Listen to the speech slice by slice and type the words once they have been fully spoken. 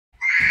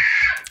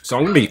So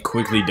I'm going to be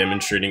quickly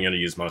demonstrating how to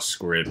use my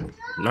script.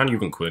 Not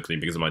even quickly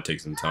because it might take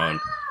some time.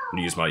 I'm going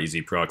to use my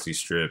easy-proxy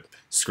script.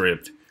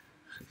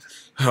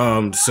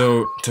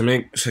 So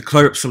to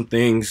clear up some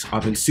things,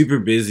 I've been super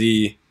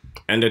busy,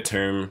 end of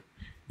term.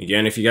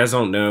 Again, if you guys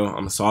don't know,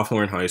 I'm a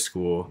sophomore in high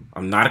school.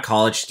 I'm not a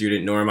college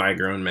student, nor am I a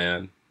grown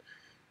man.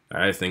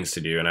 I have things to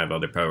do and I have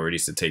other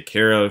priorities to take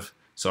care of,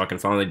 so I can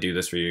finally do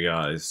this for you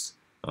guys.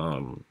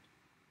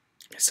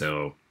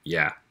 So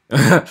yeah.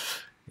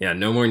 Yeah,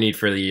 no more need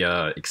for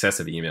the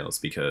excessive emails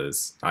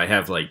because I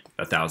have like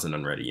 1,000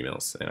 unread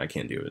emails and I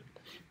can't do it.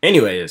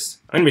 Anyways,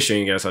 I'm going to be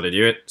showing you guys how to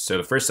do it. So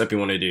the first step you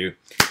want to do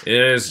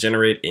is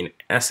generate an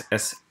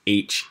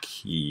SSH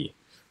key.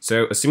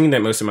 So assuming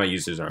that most of my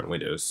users are on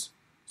Windows,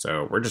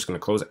 so we're just going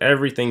to close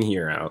everything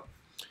here out.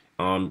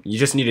 You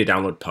just need to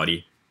download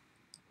PuTTY.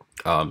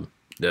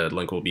 The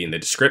link will be in the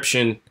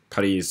description.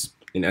 PuTTY is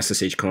an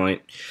SSH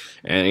client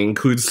and it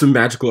includes some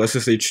magical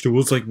SSH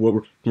tools like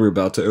what we're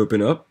about to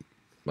open up.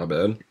 My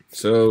bad.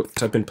 So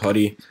type in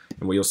PuTTY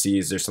and what you'll see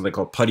is there's something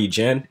called PuTTY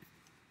gen.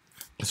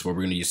 That's what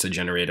we're going to use to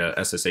generate a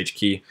SSH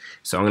key.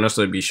 So I'm going to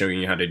also be showing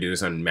you how to do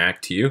this on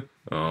Mac too.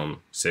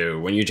 So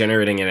when you're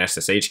generating an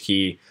SSH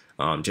key,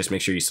 just make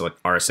sure you select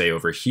RSA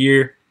over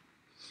here.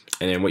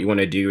 And then what you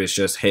want to do is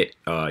just hit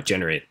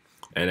generate.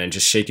 And then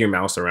just shake your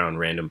mouse around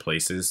random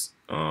places.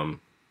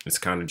 It's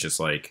kind of just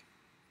like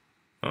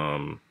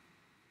how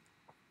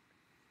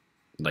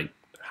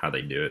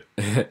they do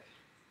it.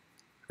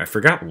 I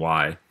forgot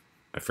why,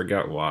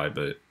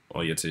 but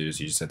all you have to do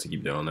is you just have to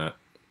keep doing that.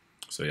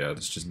 So yeah,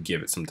 let's just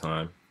give it some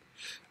time.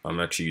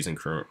 I'm actually using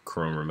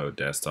Chrome Remote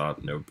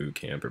Desktop, no boot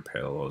camp or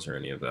parallels or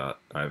any of that.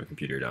 I have a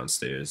computer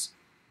downstairs.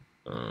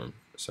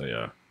 So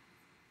yeah,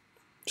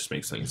 just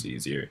makes things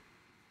easier.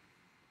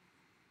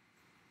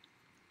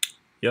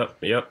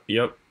 Yep.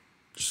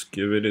 Just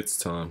give it its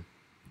time.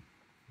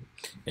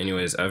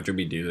 Anyways, after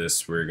we do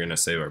this, we're gonna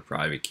save our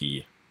private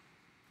key,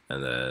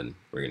 and then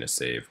we're gonna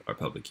save our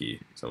public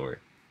key somewhere,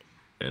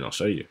 and I'll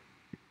show you.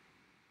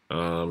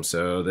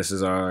 So this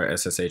is our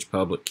SSH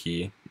public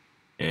key,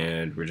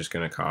 and we're just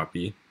gonna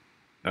copy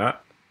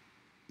that.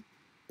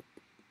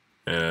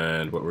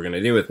 And what we're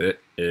gonna do with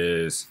it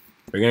is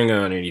we're gonna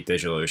go underneath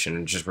DigitalOcean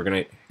and we're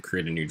gonna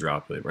create a new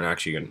droplet. We're not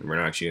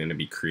actually gonna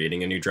be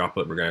creating a new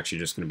droplet. We're actually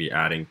just gonna be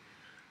adding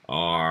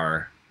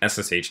our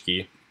SSH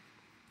key.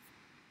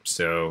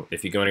 So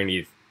if you go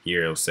underneath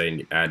here, it'll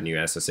say add new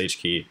SSH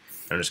key.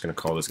 I'm just gonna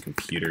call this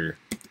computer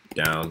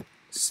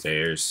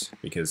downstairs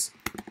because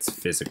it's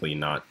physically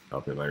not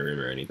up in my room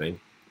or anything.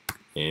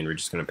 And we're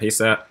just gonna paste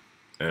that,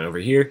 and over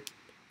here,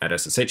 add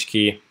SSH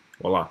key.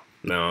 Voila!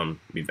 Now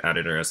we've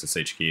added our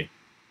SSH key.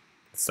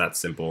 It's that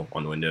simple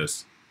on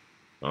Windows.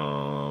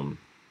 And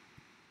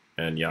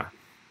yeah,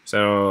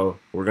 so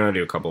we're gonna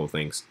do a couple of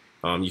things.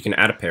 You can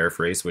add a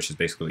paraphrase, which is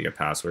basically a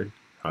password.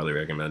 Highly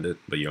recommend it,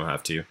 but you don't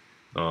have to.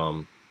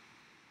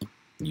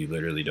 You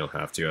literally don't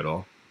have to at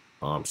all.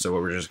 So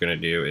what we're just gonna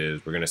do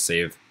is we're gonna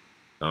save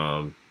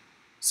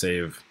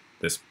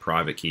this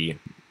private key.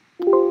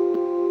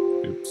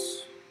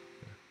 Oops.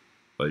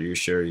 Are you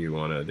sure you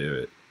want to do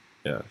it?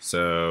 Yeah.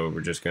 So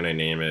we're just gonna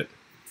name it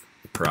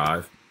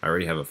priv. I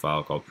already have a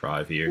file called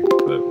priv here,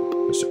 but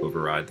let's just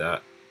override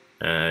that.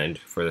 And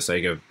for the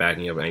sake of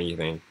backing up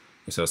anything,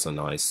 it's also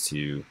nice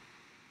to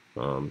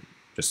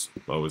just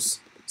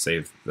always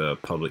save the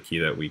public key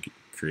that we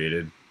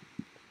created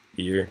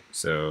here.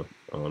 So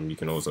you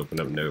can always open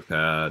up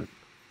Notepad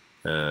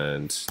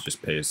and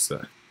just paste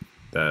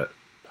that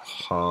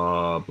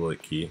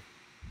public key.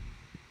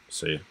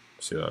 See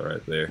that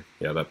right there?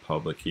 Yeah, that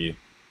public key.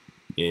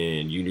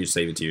 And you need to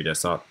save it to your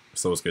desktop.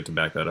 So it's good to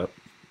back that up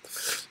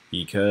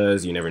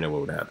because you never know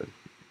what would happen.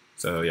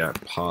 So yeah,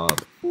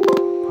 public.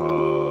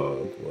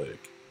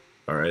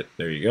 Alright,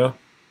 there you go.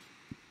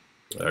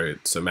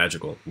 Alright, so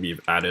magical.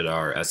 We've added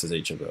our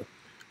SSH info.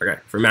 Okay,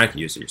 for Mac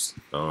users,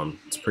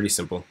 it's pretty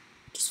simple.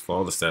 Just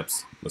follow the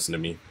steps, listen to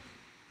me,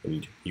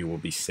 and you will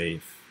be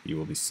safe. You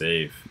will be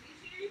safe.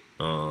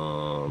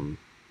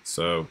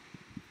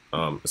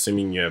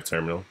 Assuming you have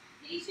terminal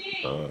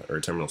or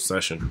a terminal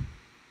session,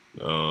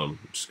 I'm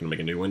just gonna make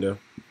a new window.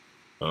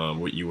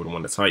 What you would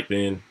want to type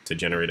in to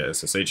generate a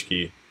SSH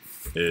key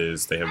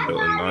is they have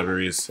built-in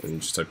libraries,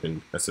 and just type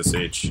in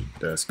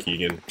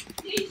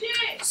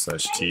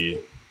SSH-Keegan/T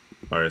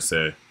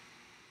RSA.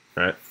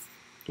 Alright.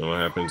 And what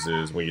happens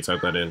is when you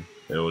type that in,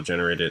 it will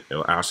generate it. It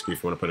will ask you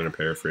if you want to put in a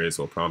paraphrase.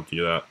 It will prompt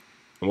you that.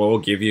 And what we'll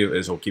give you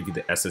is we'll give you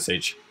the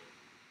SSH.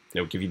 It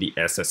will give you the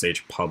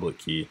SSH public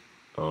key.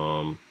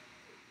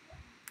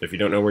 If you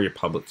don't know where your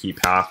public key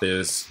path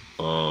is,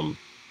 I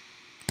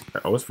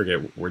always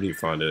forget where do you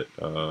find it.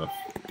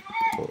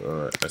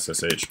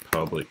 SSH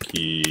public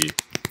key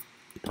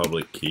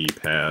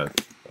path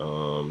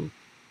on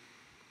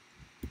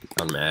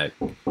Mac.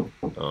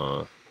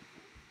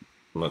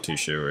 I'm not too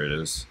sure where it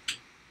is,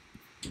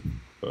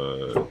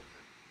 but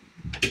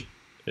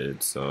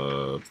it's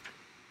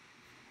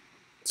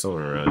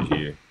somewhere around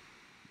here.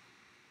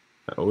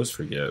 I always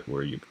forget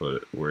where you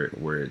put it,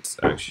 where it's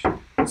actually.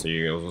 So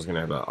you're always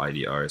gonna have an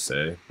ID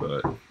RSA,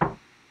 but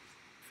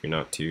if you're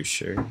not too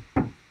sure,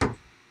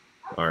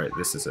 Alright,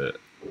 this is it.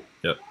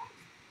 Yep.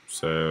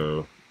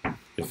 So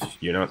if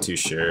you're not too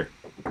sure,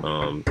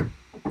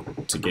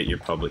 to get your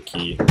public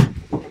key,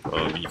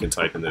 you can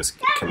type in this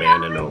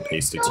command and it'll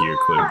paste it to your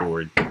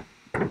clipboard.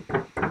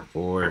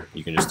 Or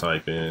you can just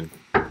type in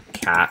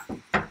cat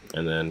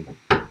and then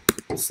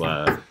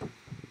type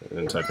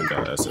in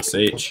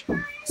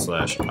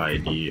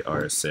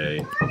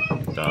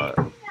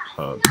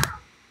 .ssh/id_rsa.hub.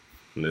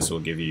 And this will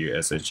give you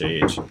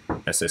SSH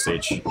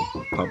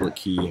Public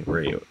Key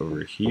right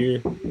over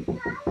here.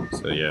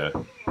 So yeah,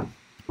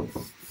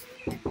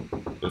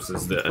 this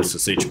is the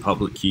SSH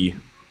Public Key.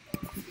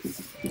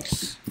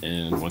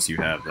 And once you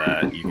have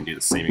that, you can do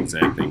the same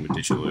exact thing with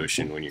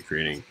DigitalOcean when you're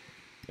creating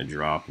a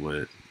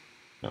droplet.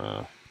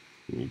 You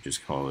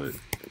just call it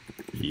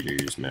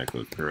Peter's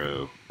MacBook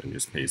Pro and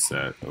just paste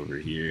that over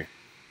here.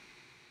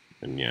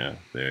 And yeah,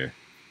 there.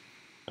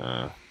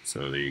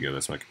 So there you go,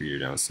 that's my computer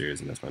downstairs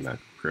and that's my MacBook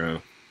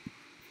Pro.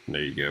 And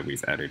there you go,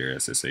 we've added our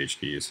SSH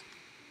keys.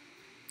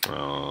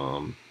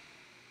 So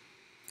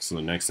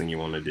the next thing you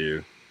want to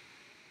do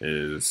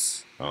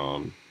is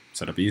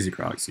set up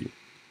EasyProxy.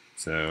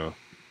 So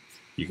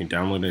you can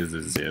download it as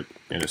a zip,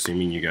 and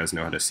assuming you guys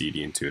know how to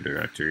cd into a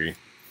directory.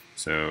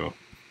 So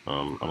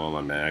I'm on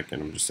my Mac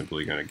and I'm just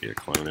simply going to git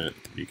clone it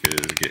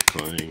because git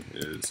cloning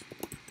is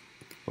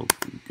a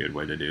good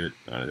way to do it.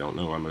 I don't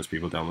know why most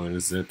people download it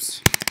as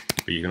zips,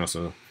 but you can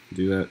also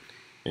do that.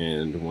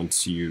 And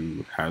once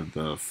you have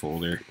the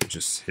folder,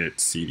 just hit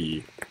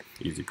cd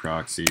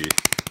EasyProxy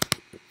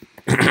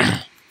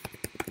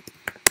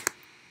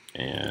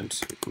and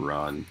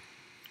run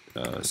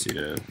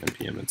sudo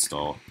npm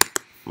install.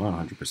 I'm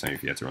not 100%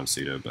 if you have to run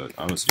sudo, but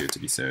I always do it to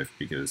be safe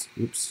because,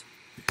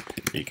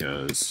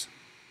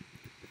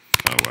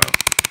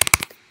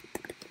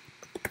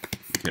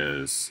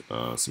 because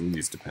some of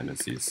these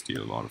dependencies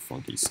do a lot of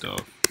funky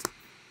stuff,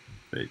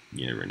 but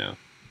you never know.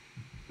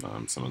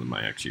 Some of them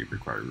might actually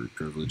require root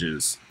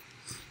privileges.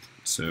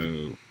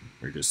 So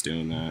we're just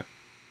doing that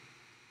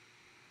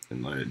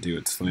and let it do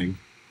its thing.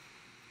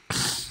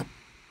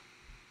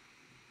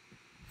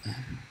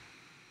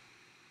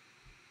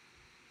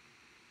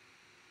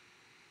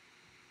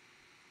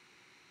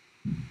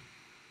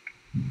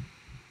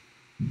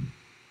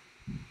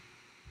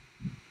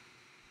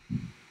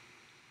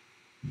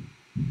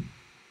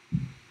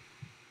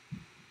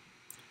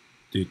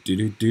 And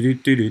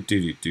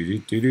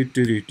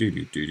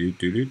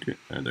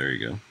there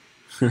you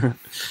go.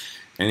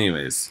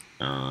 Anyways,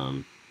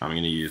 I'm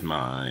going to use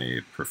my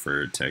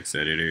preferred text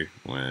editor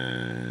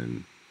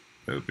when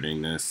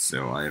opening this.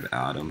 So I have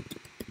Atom.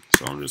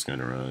 So I'm just going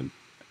to run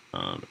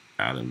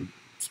Atom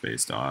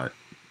space dot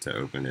to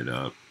open it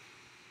up.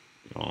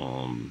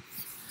 And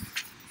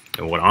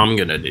what I'm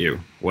going to do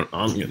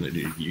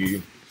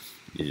here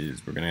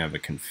is we're going to have a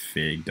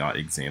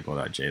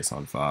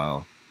config.example.json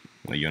file.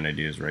 What you want to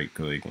do is right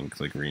click and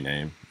click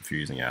rename if you're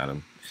using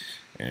Atom,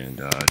 and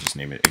just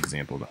name it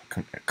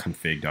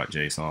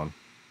example.config.json.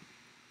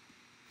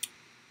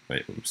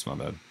 Wait, oops, my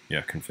bad.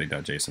 Yeah,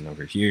 config.json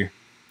over here.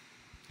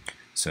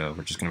 So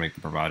we're just going to make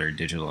the provider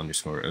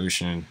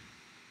digital_ocean,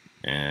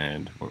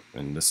 and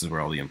this is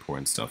where all the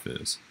important stuff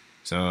is.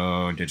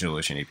 So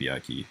DigitalOcean API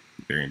key,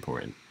 very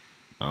important.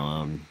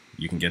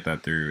 You can get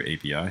that through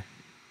API.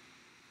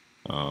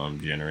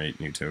 Generate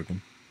new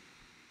token.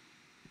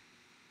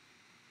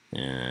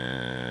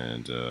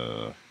 And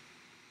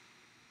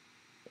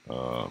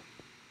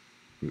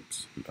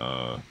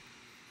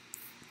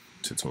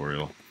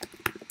tutorial,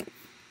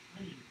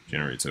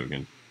 generate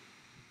token,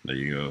 there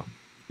you go,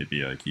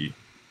 API key,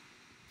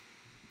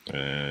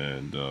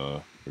 and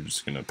we're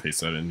just gonna paste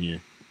that in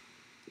here.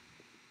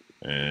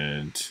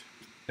 And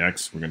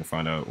next we're gonna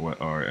find out what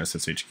our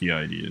SSH key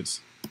ID is.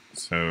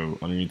 So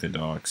underneath the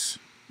docs,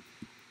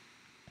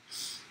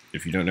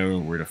 if you don't know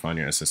where to find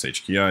your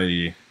SSH key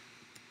ID,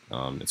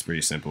 it's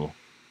pretty simple.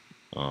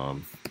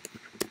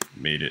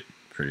 Made it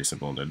pretty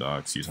simple in the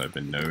docs. You type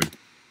in node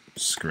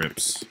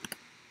scripts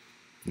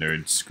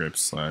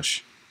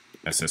 /SSH_keys.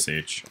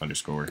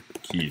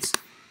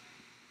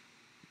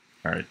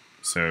 Alright,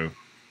 so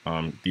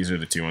these are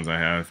the two ones I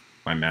have.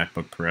 My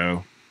MacBook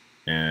Pro,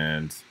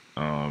 and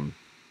I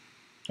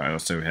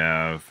also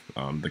have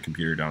the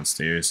computer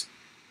downstairs.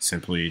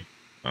 Simply,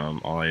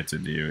 all I have to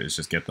do is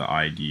just get the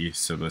ID.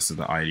 So this is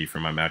the ID for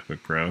my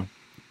MacBook Pro.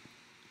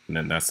 And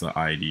then that's the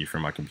ID for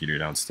my computer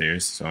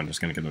downstairs. So I'm just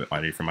going to get the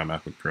ID for my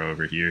MacBook Pro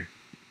over here.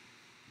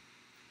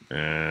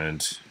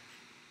 And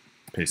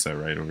paste that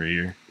right over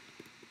here.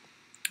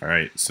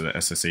 Alright, so the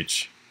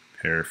SSH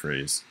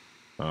paraphrase.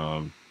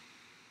 I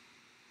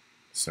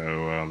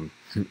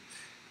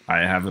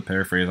have a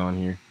paraphrase on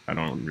here. I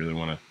don't really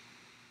want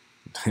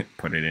to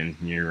put it in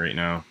here right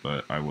now,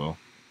 but I will.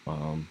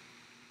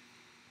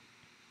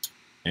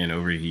 And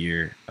over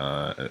here,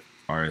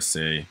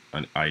 RSA,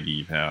 an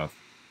ID path.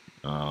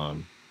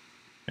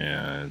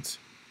 And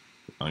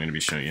I'm going to be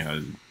showing you how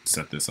to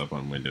set this up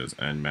on Windows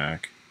and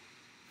Mac.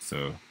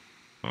 So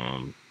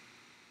no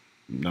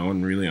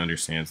one really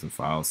understands the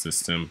file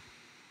system,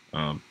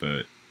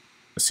 but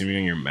assuming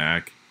on your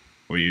Mac,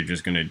 what you're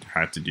just going to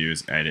have to do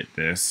is edit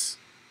this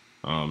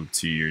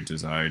to your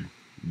desired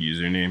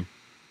username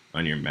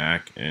on your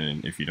Mac.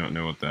 And if you don't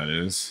know what that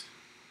is,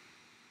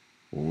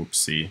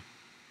 whoopsie.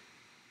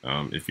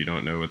 If you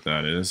don't know what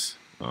that is,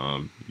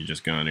 you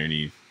just go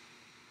underneath,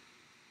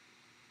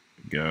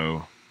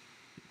 go,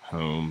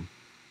 home,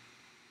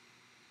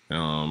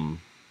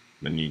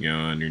 then you go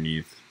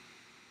underneath,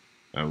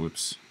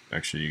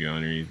 actually you go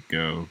underneath,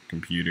 go,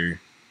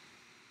 computer,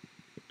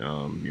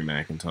 your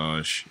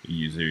Macintosh,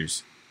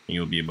 users, and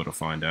you'll be able to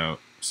find out.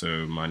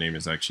 So my name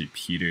is actually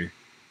Peter,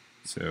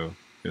 so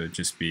it would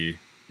just be,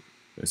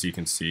 as you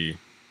can see,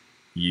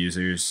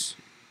 users,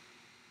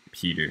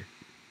 Peter.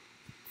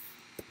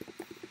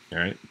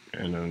 Alright,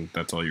 and then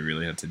that's all you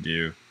really have to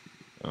do.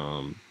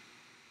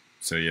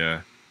 So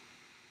yeah,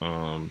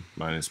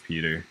 mine is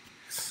Peter,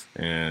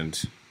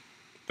 and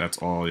that's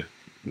all. And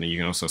then you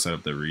can also set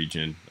up the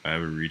region. I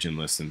have a region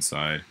list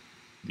inside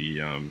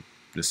the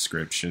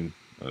description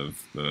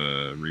of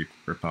the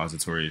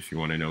repository if you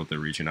want to know what the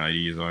region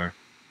IDs are.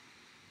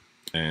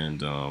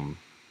 And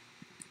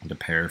the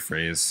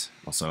paraphrase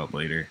I'll set up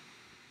later.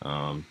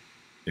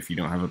 If you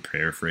don't have a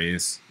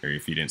paraphrase, or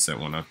if you didn't set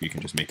one up, you can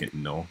just make it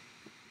null.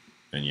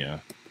 And yeah,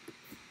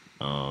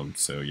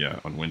 so yeah,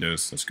 on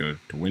Windows, let's go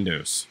to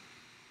Windows.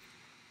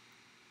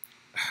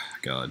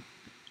 God.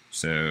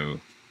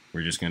 So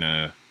we're just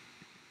gonna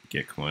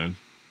git clone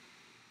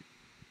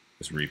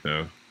this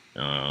repo.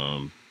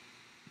 No,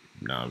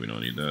 we don't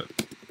need that.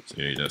 So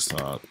you need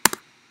desktop,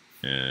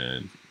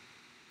 and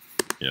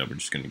yeah, we're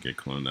just gonna git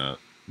clone that.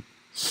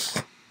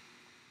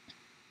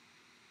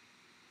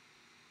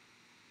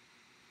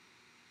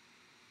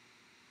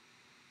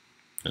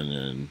 And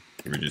then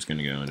we're just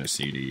gonna go into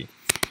cd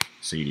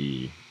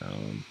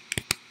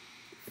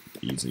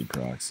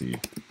EasyProxy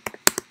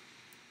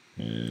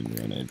and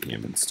run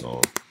npm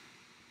install.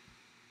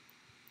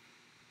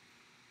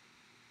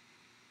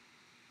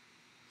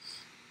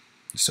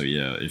 So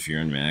yeah, if you're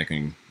on Mac,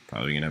 I'm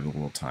probably gonna have a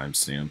little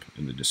timestamp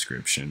in the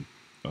description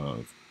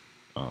of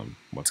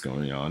what's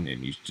going on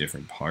in each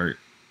different part.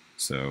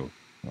 So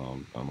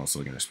I'm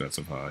also gonna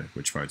specify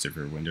which parts are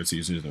for Windows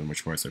users and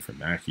which parts are for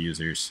Mac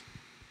users,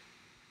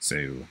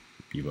 so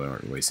people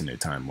aren't wasting their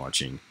time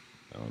watching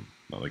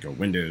like a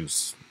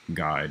Windows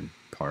guide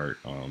part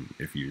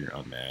if you're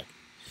on Mac.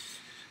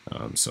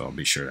 So I'll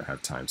be sure to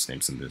have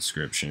timestamps in the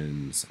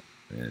descriptions,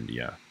 and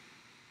yeah.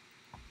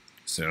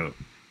 So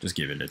just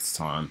give it its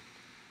time.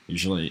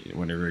 Usually,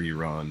 whenever you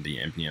run the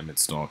npm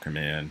install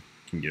command,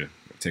 it can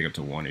take up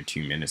to 1 or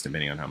 2 minutes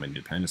depending on how many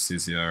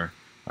dependencies there are.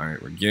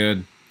 Alright, we're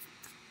good.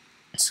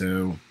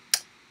 So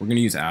we're gonna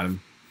use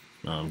Atom.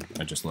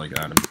 I just like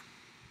Atom.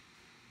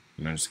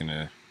 And I'm just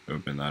gonna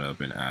open that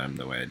up in Atom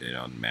the way I did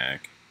on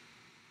Mac.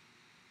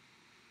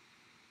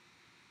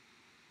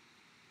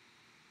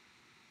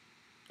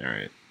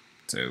 Alright,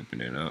 let's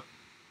open it up.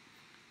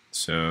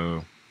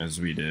 So, as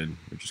we did,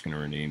 we're just going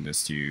to rename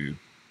this to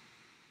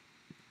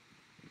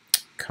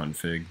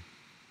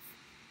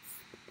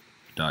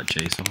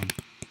config.json.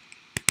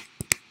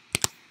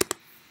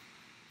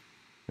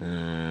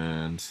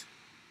 And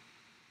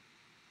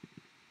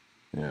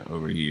yeah,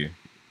 over here.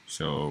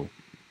 So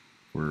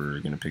we're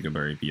going to pick up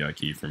our API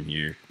key from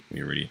here.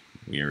 We already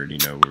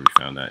know where we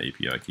found that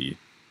API key.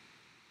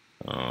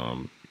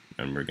 And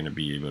we're going to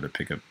be able to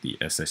pick up the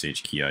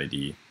SSH key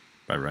ID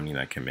by running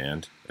that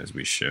command, as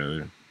we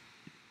showed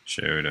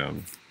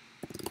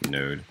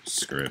node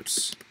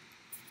scripts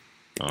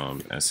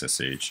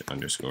SSH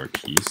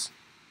 _keys.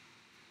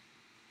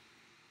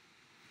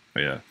 Oh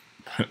yeah,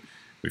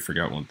 we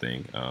forgot one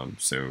thing.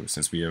 So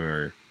since we have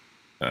our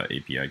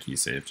API key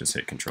saved, just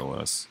hit Control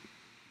S.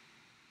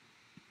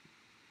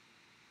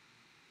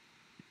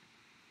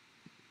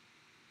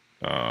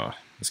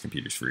 This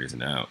computer's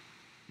freezing out.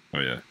 Oh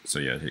yeah, so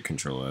yeah, hit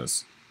Control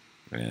S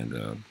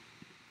and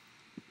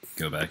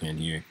go back in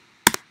here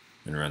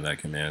and run that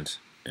command,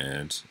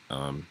 and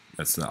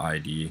that's the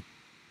ID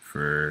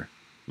for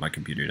my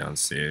computer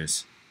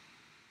downstairs.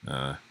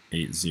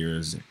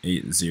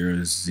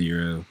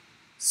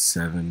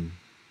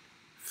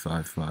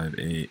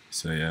 8007558.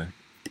 So yeah,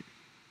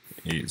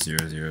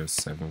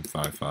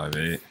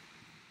 8007558.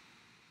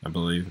 I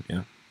believe.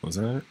 Yeah, was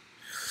that it?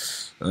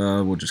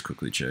 We'll just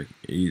quickly check.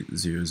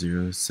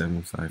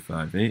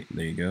 8007558.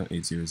 There you go.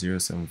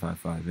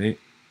 8007558.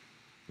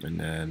 And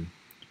then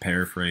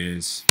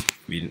paraphrase.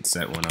 We didn't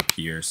set one up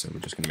here, so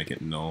we're just gonna make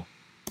it null,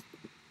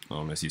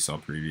 as you saw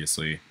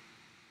previously.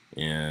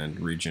 And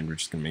region, we're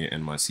just gonna make it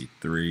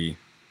NYC3.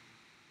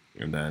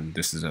 And then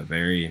this is a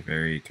very,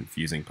 very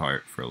confusing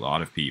part for a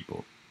lot of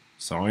people.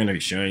 So I'm gonna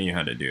be showing you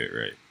how to do it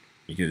right,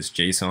 because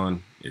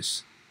JSON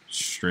is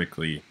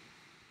strictly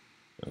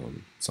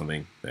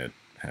something that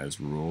has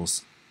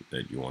rules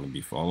that you want to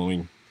be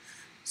following.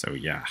 So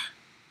yeah,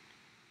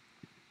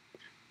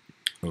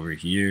 over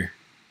here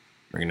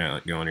we're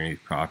gonna go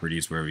underneath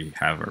properties where we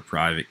have our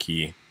private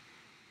key,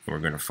 and we're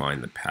gonna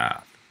find the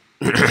path.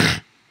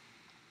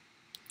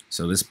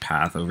 So this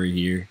path over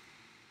here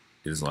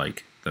is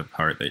like the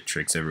part that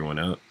tricks everyone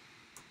out.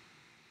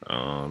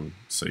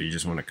 So you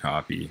just want to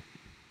copy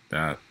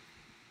that,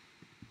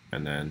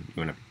 and then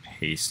you want to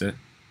paste it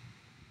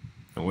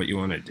And what you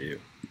want to do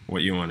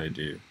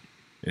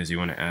is you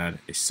want to add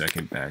a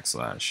second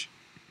backslash.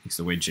 Because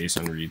the way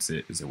JSON reads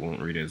it is it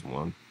won't read it as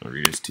 1, it'll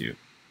read it as 2.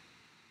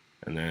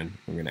 And then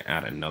we're going to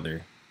add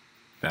another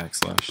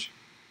backslash.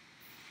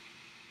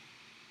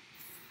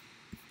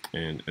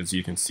 And as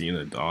you can see in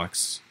the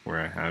docs where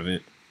I have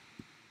it,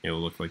 it'll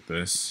look like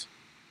this.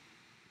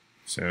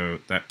 So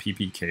that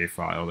ppk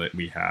file that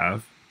we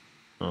have,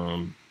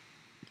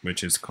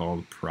 which is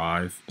called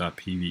priv.ppk,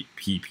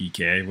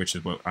 which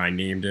is what I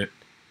named it,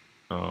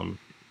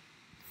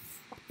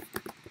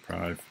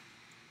 priv.ppk.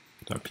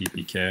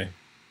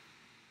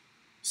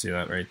 See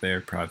that right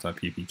there,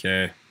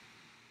 priv.ppk.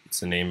 It's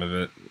the name of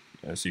it.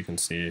 As you can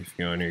see, if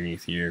you go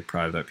underneath here,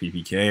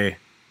 priv.ppk,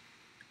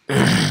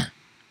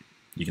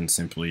 you can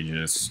simply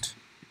just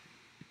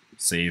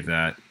save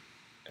that,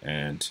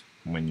 and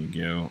when you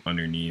go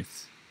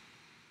underneath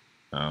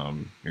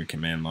your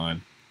command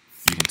line,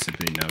 you can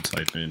simply now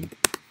type in,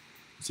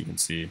 as you can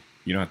see,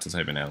 you don't have to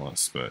type in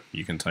ls, but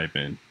you can type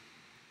in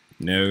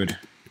node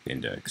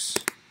index.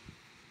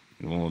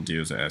 And what we'll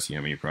do is ask you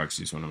how many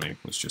proxies you want to make.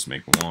 Let's just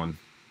make 1,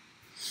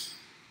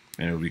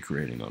 and it'll be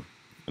creating them.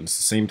 And it's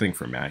the same thing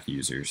for Mac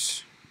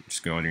users.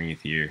 Just go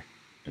underneath here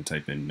and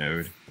type in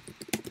node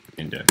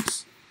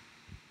index.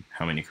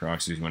 How many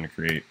proxies you want to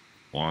create?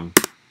 1, and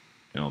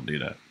it'll do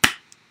that.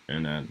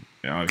 And then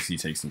it obviously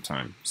takes some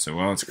time. So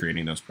while it's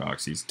creating those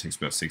proxies, it takes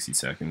about 60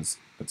 seconds.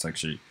 That's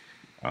actually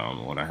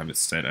what I have it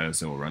set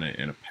as. It will run it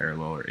in a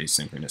parallel or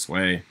asynchronous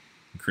way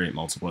and create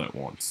multiple at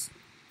once.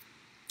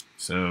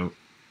 So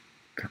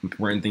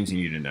important things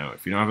you need to know.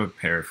 If you don't have a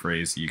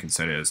paraphrase, you can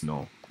set it as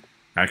null.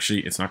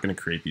 Actually, it's not going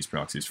to create these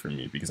proxies for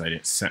me because I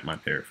didn't set my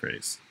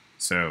paraphrase.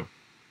 So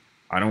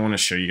I don't want to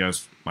show you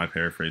guys my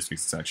paraphrase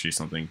because it's actually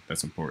something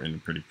that's important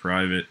and pretty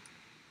private.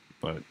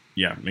 But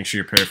yeah, make sure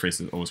your paraphrase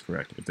is always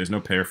correct. If there's no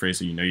paraphrase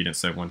or you know you didn't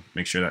set one,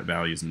 make sure that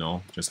value is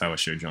null, just how I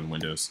showed you on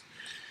Windows.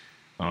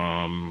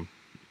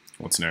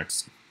 What's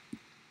next?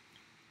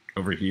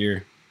 Over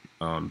here,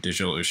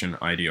 DigitalOcean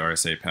ID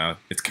RSA path.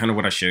 It's kind of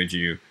what I showed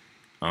you.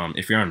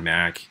 If you're on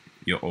Mac,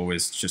 you'll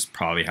always just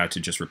probably have to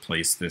just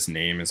replace this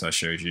name as I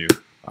showed you.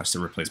 I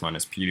still replace mine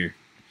as Peter,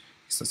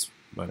 because that's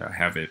what I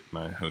have it,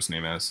 my host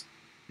name as.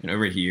 And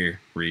over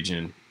here,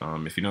 region,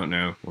 if you don't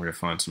know where to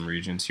find some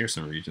regions, here's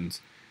some regions.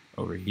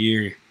 Over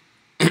here,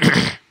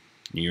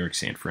 New York,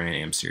 San Fran,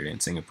 Amsterdam,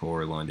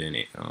 Singapore, London,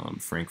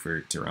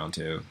 Frankfurt,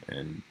 Toronto,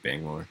 and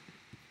Bangalore.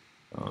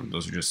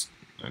 Those are just,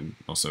 and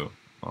also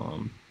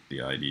the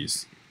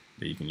IDs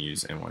that you can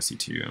use,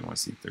 NYC2,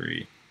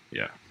 NYC3,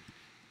 yeah.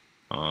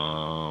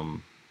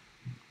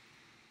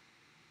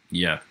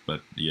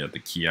 The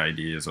key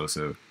ID is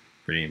also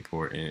pretty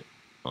important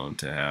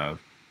to have.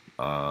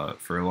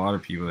 For a lot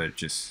of people a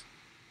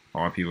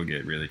lot of people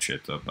get really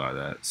tripped up by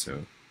that,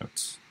 so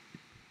that's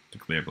to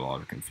clear up a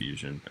lot of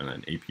confusion. And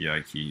then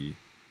API key,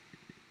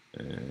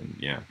 and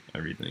yeah,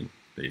 everything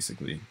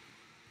basically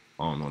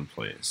all in one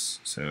place.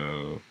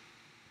 So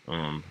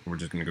we're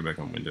just gonna go back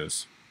on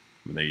Windows.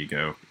 And there you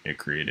go. It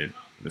created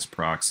this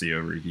proxy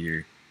over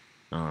here.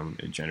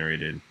 It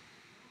generated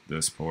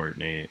this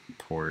port, a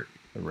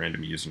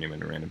random username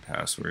and a random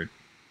password.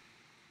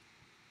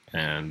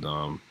 And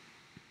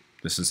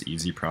this is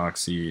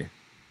EasyProxy.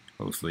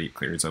 Hopefully it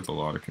clears up a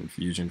lot of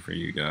confusion for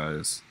you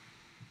guys.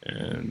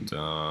 And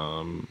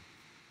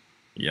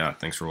yeah,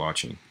 thanks for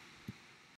watching.